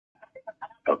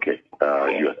Okay.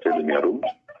 You are still in your room?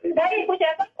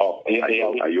 Oh, yeah.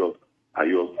 Are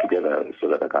you all together so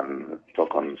that I can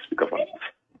talk on speakerphone?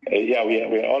 Yeah, we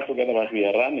are all together, but we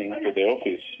are running to the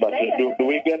office. But do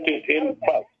we get it in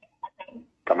fast?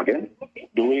 Come again?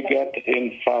 Do we get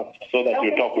in fast so that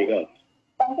you talk with us?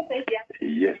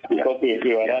 Yes. Because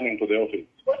we are running to the office.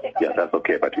 Yeah, that's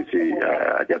okay. But you see,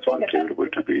 I just want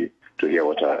everybody to hear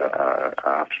what I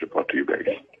have to report to you guys.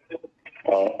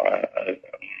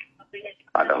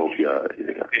 And I hope you are.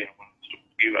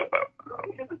 Give us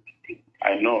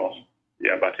I know.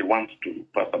 Yeah, but he wants to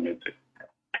pass a message.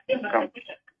 Come.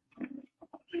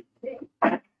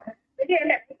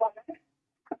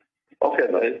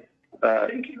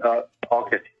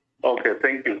 Okay, okay,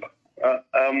 thank you.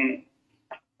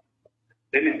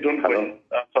 Dennis, don't go.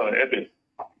 Sorry, Evan.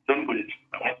 Don't go.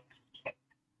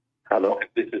 Hello?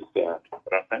 This is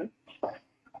Rhapael.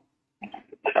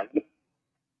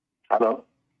 Hello?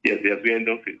 Yes, we are in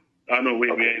the office. No, we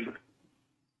are in.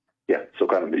 Yeah, so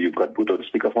you got put on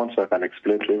speakerphone so I can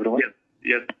explain to everyone?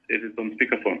 Yes, it is on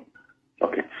speakerphone.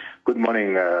 Okay. Good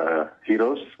morning,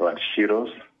 heroes and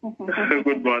sheroes.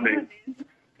 Good morning.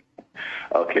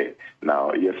 Okay.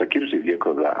 Now, your security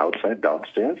vehicles are outside,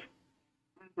 downstairs.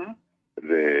 Mm-hmm.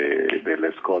 They'll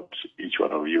escort each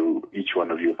one of you. Each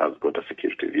one of you has got a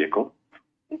security vehicle.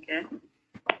 Okay.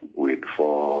 With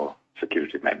 4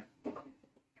 security men.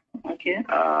 Okay.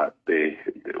 There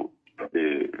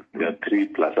are 3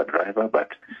 plus a driver,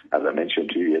 but as I mentioned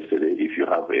to you yesterday, if you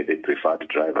have a preferred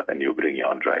driver, then you bring your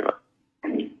own driver.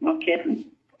 Okay.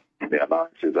 The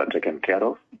allowances are taken care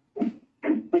of.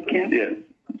 Okay. Yes.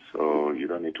 So you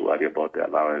don't need to worry about the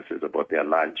allowances, about their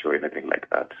lunch or anything like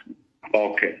that.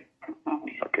 Okay.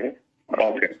 Okay?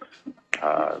 Okay.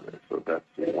 So that's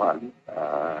 1.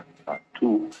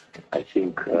 2, I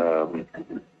think I'm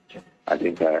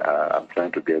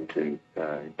trying to get in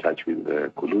touch with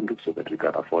Kulundu so that we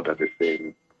can afford the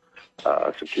same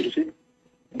security.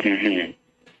 Mm-hmm.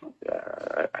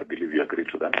 I believe you agree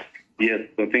to that. Yes,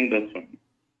 I think that's fine.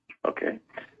 Okay.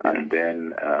 And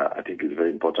then I think it's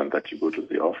very important that you go to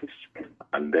the office.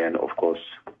 And then, of course,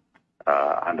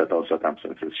 under those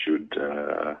circumstances, should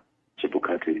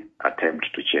Chebukati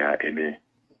attempt to chair any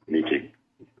meeting,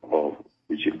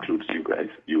 which includes you guys,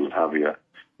 you will have your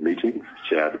meeting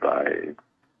chaired by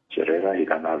Cherera. He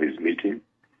can have his meeting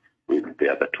with the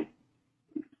other 2.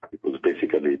 Because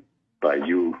basically, by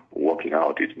you walking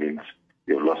out, it means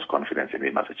you've lost confidence in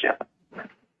him as a chairman.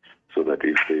 So that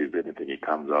if there is anything he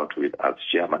comes out with as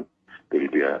chairman, there will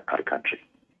be a country.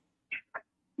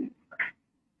 Is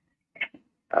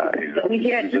that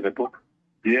reasonable?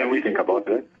 Yeah, we think about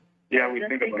that. Yeah, we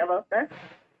think about that.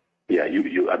 Yeah, I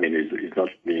mean, it's not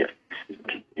me.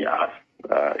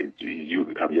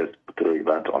 I'm just throwing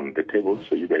that on the table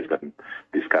so you guys can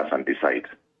discuss and decide.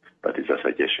 But it's a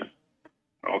suggestion.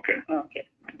 Okay. Okay.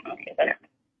 Yeah.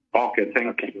 Okay,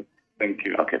 thank you. Thank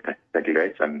you. Okay, thank you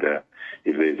guys. And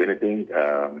if there's anything,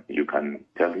 you can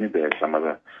tell me. There are some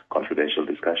other confidential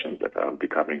discussions that I'll be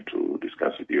coming to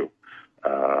discuss with you.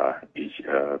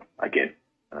 Again,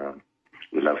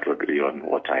 we'll have to agree on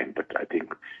what time, but I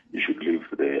think you should leave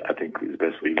I think it's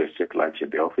best for you guys to take lunch in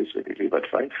the office when you leave at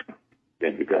 5.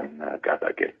 Then we can gather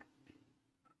again.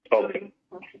 Okay.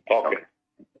 Okay.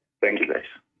 Thank you, guys.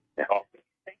 Yeah. Okay.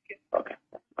 Thank you. Okay.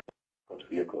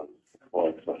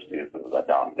 Are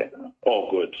down there. Oh,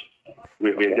 good.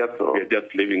 We're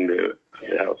just leaving the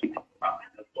house.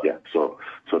 Yeah. So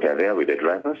they're there with the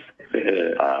drivers.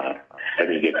 Let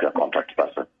me get the contact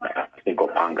person. I think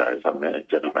Opanga is a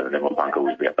gentleman. The name of Opanga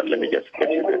will be there, but let me just get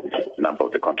you the number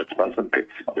of the contact person.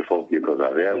 The 4 vehicles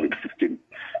are there with 16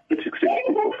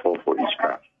 people for each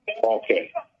car.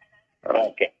 Okay.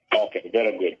 Okay.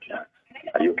 Very good.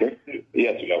 Are you okay?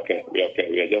 Yes, we're okay. We're okay.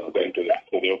 We are just going to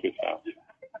the office now.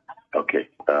 Okay.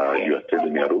 You are still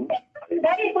in your room?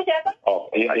 Oh,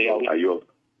 yeah. Are you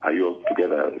all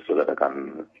together so that I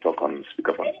can talk on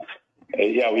speakerphone?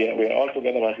 Yeah, we are all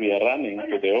together, but we are running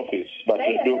to the office. But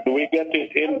do we get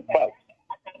it in fast?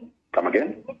 Come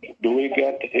again? Do we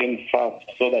get in fast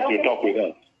so that you talk with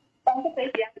us?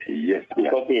 Yes.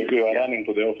 Because we are running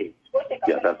to the office.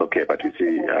 Yeah, that's okay. But you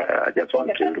see, I just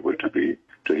want everybody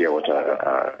to hear what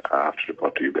I have to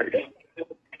report to you guys.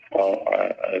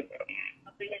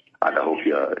 And I hope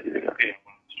you are.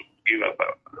 Give us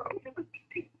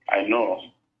I know.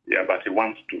 Yeah, but he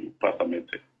wants to pass a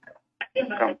message.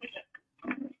 Come.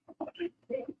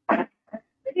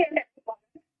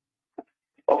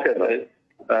 Okay.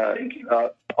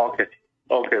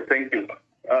 Okay. Thank you.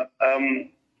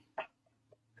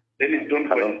 Dennis, don't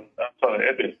go. Sorry,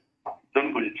 Evan.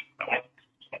 Don't go.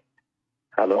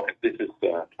 Hello. This is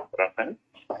Rhapael.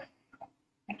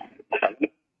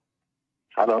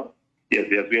 Hello? Yes,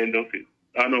 we are in the office.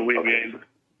 Oh, no, we are in.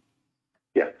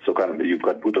 Yeah, so you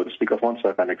got put on speakerphone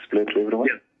so I can explain to everyone?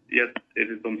 Yes,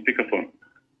 it is on speakerphone.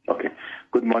 Okay.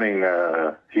 Good morning,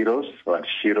 heroes and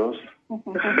sheroes.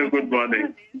 Good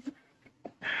morning.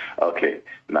 Okay.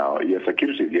 Now, your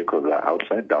security vehicles are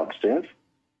outside, downstairs.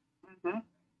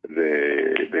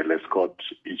 They'll escort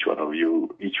each one of you.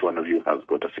 Each one of you has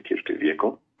got a security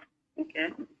vehicle. Okay.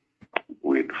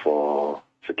 With 4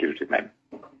 security men.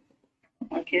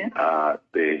 Okay.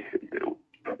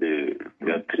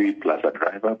 There are 3 plus a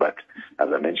driver, but as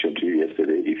I mentioned to you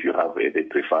yesterday, if you have a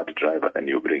preferred driver, then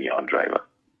you bring your own driver.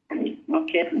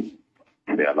 Okay.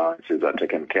 The allowances are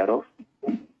taken care of.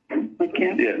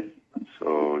 Okay. Yes.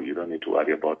 So you don't need to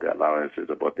worry about the allowances,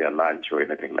 about their lunch or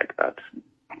anything like that.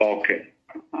 Okay.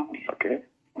 Okay?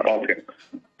 Okay.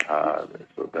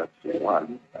 So that's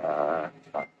 1.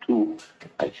 2,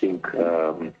 I think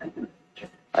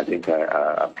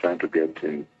I'm trying to get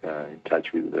in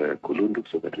touch with Kulundu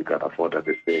so that we can afford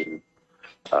the same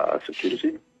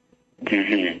security.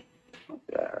 I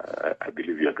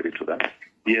believe you agree to that.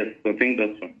 Yes, I think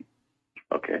that's fine.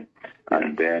 Okay.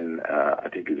 And then I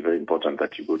think it's very important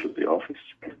that you go to the office.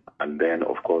 And then,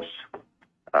 of course,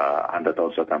 under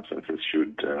those circumstances,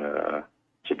 should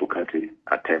Chebukati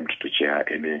attempt to chair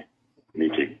any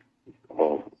meeting,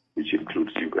 or which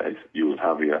includes you guys, you will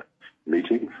have your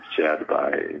meeting chaired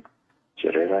by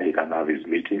Cherera. He can have his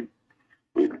meeting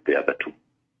with the other 2.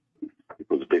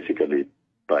 Because basically,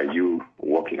 by you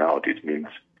walking out, it means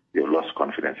you've lost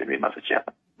confidence in him as a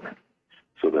chairman.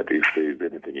 So that if there is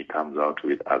anything he comes out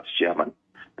with as chairman,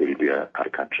 there will be a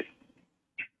country.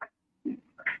 Is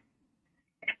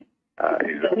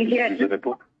that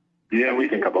reasonable? Yeah, we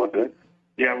think about that.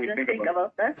 Yeah, we think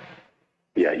about that.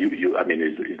 Yeah, you. I mean,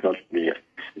 it's not me.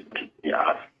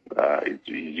 Yeah, I'm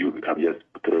just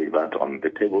throwing that on the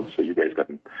table so you guys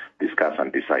can discuss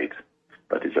and decide.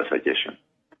 But it's a suggestion.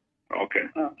 Okay.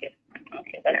 Okay.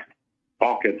 Yeah.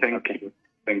 Okay. Thank you.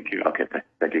 Thank you. Okay.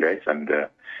 Thank you, guys. And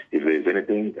if there is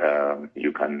anything,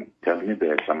 you can tell me.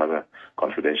 There are some other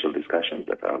confidential discussions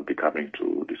that I'll be coming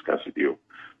to discuss with you.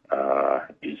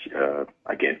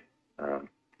 Again,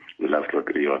 we'll have to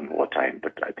agree on what time,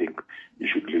 but I think you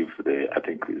should leave I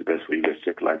think it's best for you guys to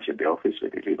take lunch in the office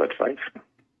when you leave at 5.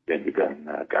 Then we can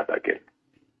gather again.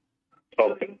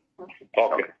 Okay.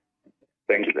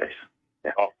 Thank you, guys.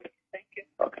 Yeah. Okay. Thank you.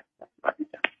 Okay. Bye.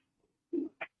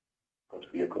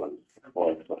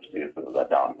 Are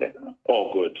down there.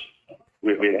 Oh, good.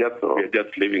 We're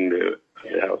just leaving the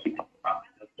house.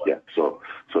 Yeah. So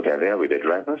they're there with the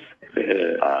drivers.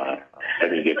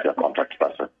 Let me get your contact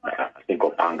person. I think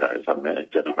Opanga is a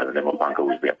gentleman by the name of Opanga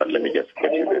will be there, but let me just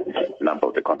get you the number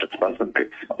of the contact person.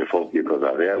 The 4 vehicles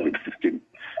are there with 16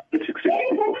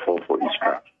 people, 4 for each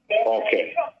car.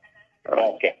 Okay.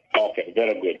 Okay.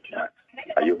 Very good.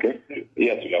 Are you okay?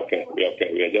 Yes, we're okay. We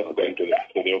are just going to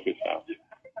the office now.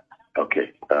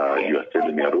 Okay. You are still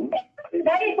in your room?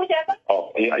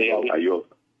 Oh, yeah.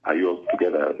 Are you all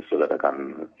together so that I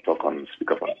can talk on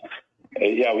speakerphone?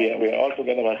 Yeah, we are all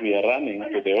together, but we are running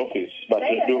to the office. But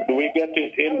do we get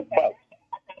in first?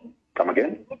 Come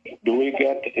again? Do we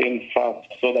get in first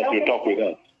so that you talk with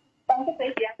us?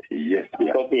 Yes.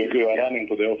 Because we are running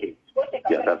to the office.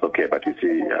 Yeah, that's okay. But you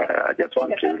see, I just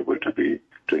want everybody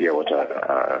to hear what I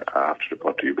have to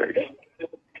report to you guys.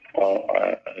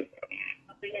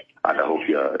 And I hope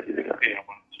you are.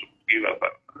 Give us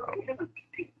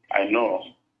I know.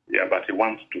 Yeah, but he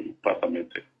wants to pass a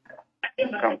message.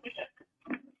 Come.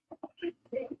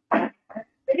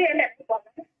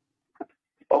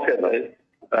 Okay, guys.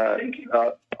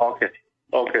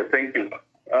 Okay, thank you.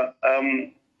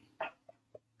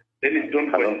 Dennis,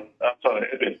 don't go. I'm sorry,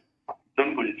 Edwin.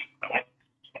 Don't go.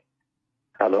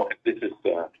 Hello? This is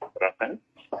Rhapael.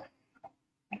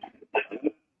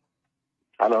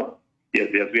 Hello? Yes,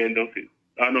 we are in the office.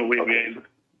 Oh, no, we are in.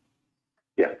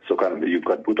 Yeah, so you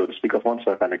got put on speakerphone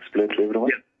so I can explain to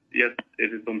everyone? Yes,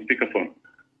 it is on speakerphone.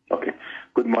 Okay.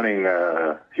 Good morning,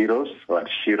 heroes and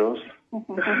sheroes.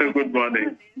 Good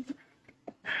morning.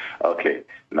 Okay.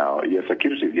 Now, your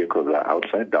security vehicles are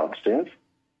outside, downstairs.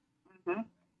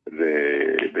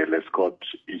 They'll escort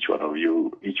each one of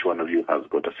you. Each one of you has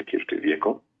got a security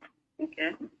vehicle.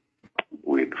 Okay.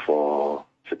 With 4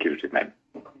 security men.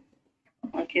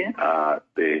 Okay.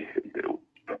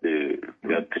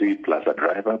 There are 3 plus a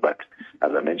driver, but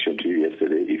as I mentioned to you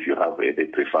yesterday, if you have a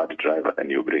preferred driver, then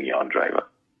you bring your own driver.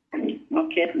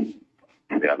 Okay.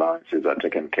 The allowances are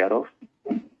taken care of.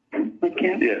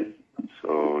 Okay. Yes.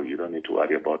 So you don't need to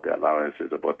worry about the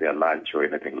allowances, about their lunch or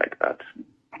anything like that.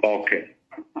 Okay.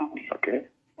 Okay?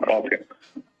 Okay.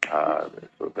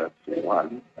 So that's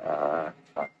 1.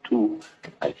 2,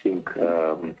 I think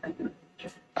I'm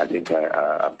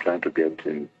trying to get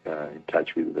in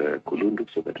touch with Kulundu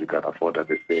so that we can afford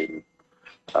the same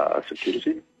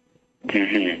security.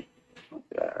 Mm-hmm.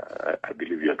 I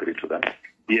believe you agree to that.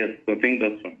 Yes, I think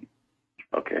that's fine.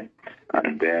 Okay.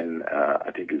 And then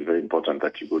I think it's very important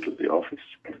that you go to the office.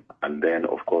 And then,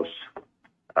 of course,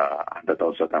 under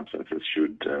those circumstances,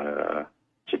 should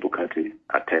Chebukati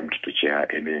attempt to chair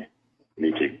any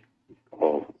meeting,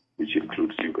 or which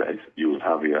includes you guys, you will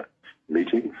have your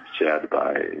meeting chaired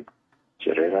by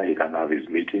Cherera. He can have his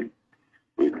meeting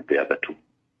with the other two.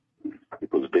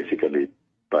 Because basically,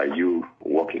 by you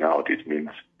walking out, it means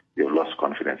you've lost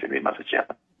confidence in him as a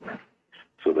chairman.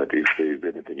 So that if there is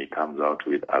anything he comes out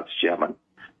with as chairman,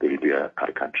 there will be a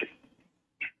country.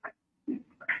 Is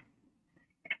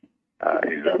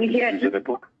that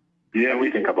reasonable? Yeah,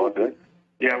 we think about that.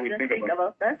 Yeah, we think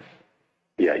about that.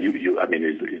 Yeah, you. I mean,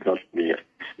 it's not me.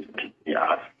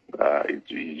 Yeah, I'm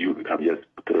just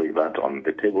throwing that on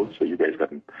the table so you guys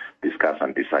can discuss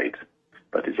and decide.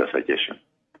 But it's a suggestion.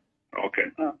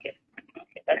 Okay. Okay.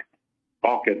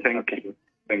 Okay. Thank you.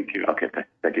 Thank you. Okay,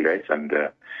 thank you guys. And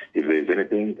if there is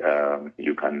anything,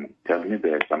 you can tell me.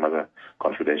 There are some other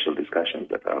confidential discussions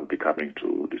that I'll be coming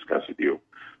to discuss with you.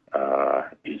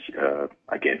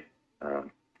 Again,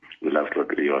 we'll have to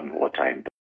agree on what time.